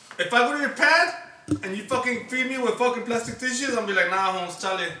 If I go to your pad and you fucking feed me with fucking plastic dishes, I'll be like, nah, Holmes,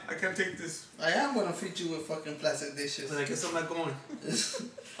 Charlie, I can't take this. I am gonna feed you with fucking plastic dishes. I guess I'm not going.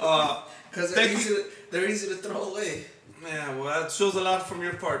 Cause they're easy to throw away. Man, well, that shows a lot from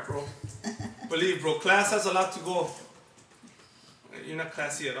your part, bro. Believe, bro, class has a lot to go. You're not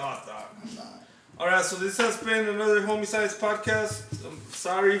classy at all, dog. I'm not. Alright, so this has been another Homicides podcast. I'm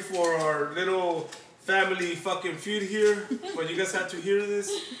sorry for our little family fucking feud here, but you guys have to hear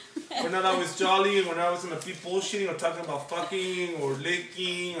this. We're not always jolly, and we're not always gonna be bullshitting or talking about fucking or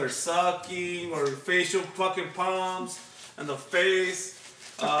licking or sucking or facial fucking palms and the face.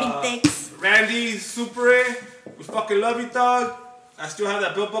 Randy, Super A, we fucking love you, dog. I still have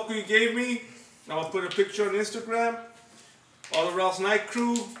that belt buckle you gave me. I'm gonna put a picture on Instagram. All the Ralph's Night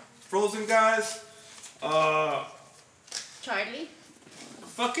Crew, Frozen guys. Charlie?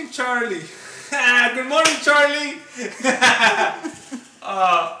 Fucking Charlie. Good morning, Charlie.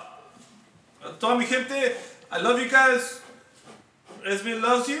 Toda mi gente, I love you guys. Esme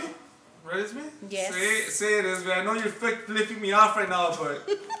loves you. Right, Esme? Yes. Say it, Esme. I know you're flipping me off right now, but...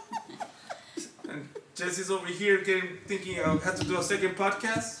 And Jessie's over here thinking I have to do a second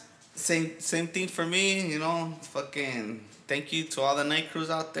podcast. Same thing for me, you know. Fucking thank you to all the night crews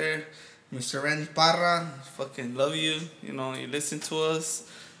out there. Mr. Randy Parra, fucking love you. You know, you listen to us.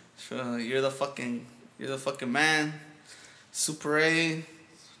 You're the fucking man. Super A,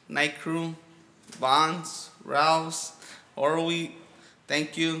 Night Crew, Bonds, Rouse, Orwe,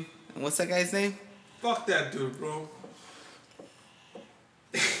 thank you. And what's that guy's name? Fuck that dude, bro.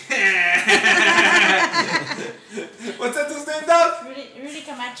 What's that dude's name, dog? Rudy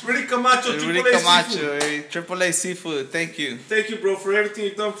Camacho. Rudy Camacho, Rudy Camacho, Triple A Seafood. Thank you. Thank you, bro, for everything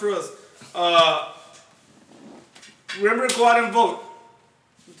you've done for us. Remember to go out and vote.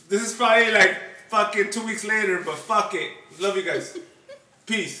 This is probably like fucking 2 weeks later, but fuck it. Love you guys.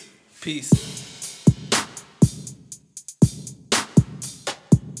 Peace. Peace.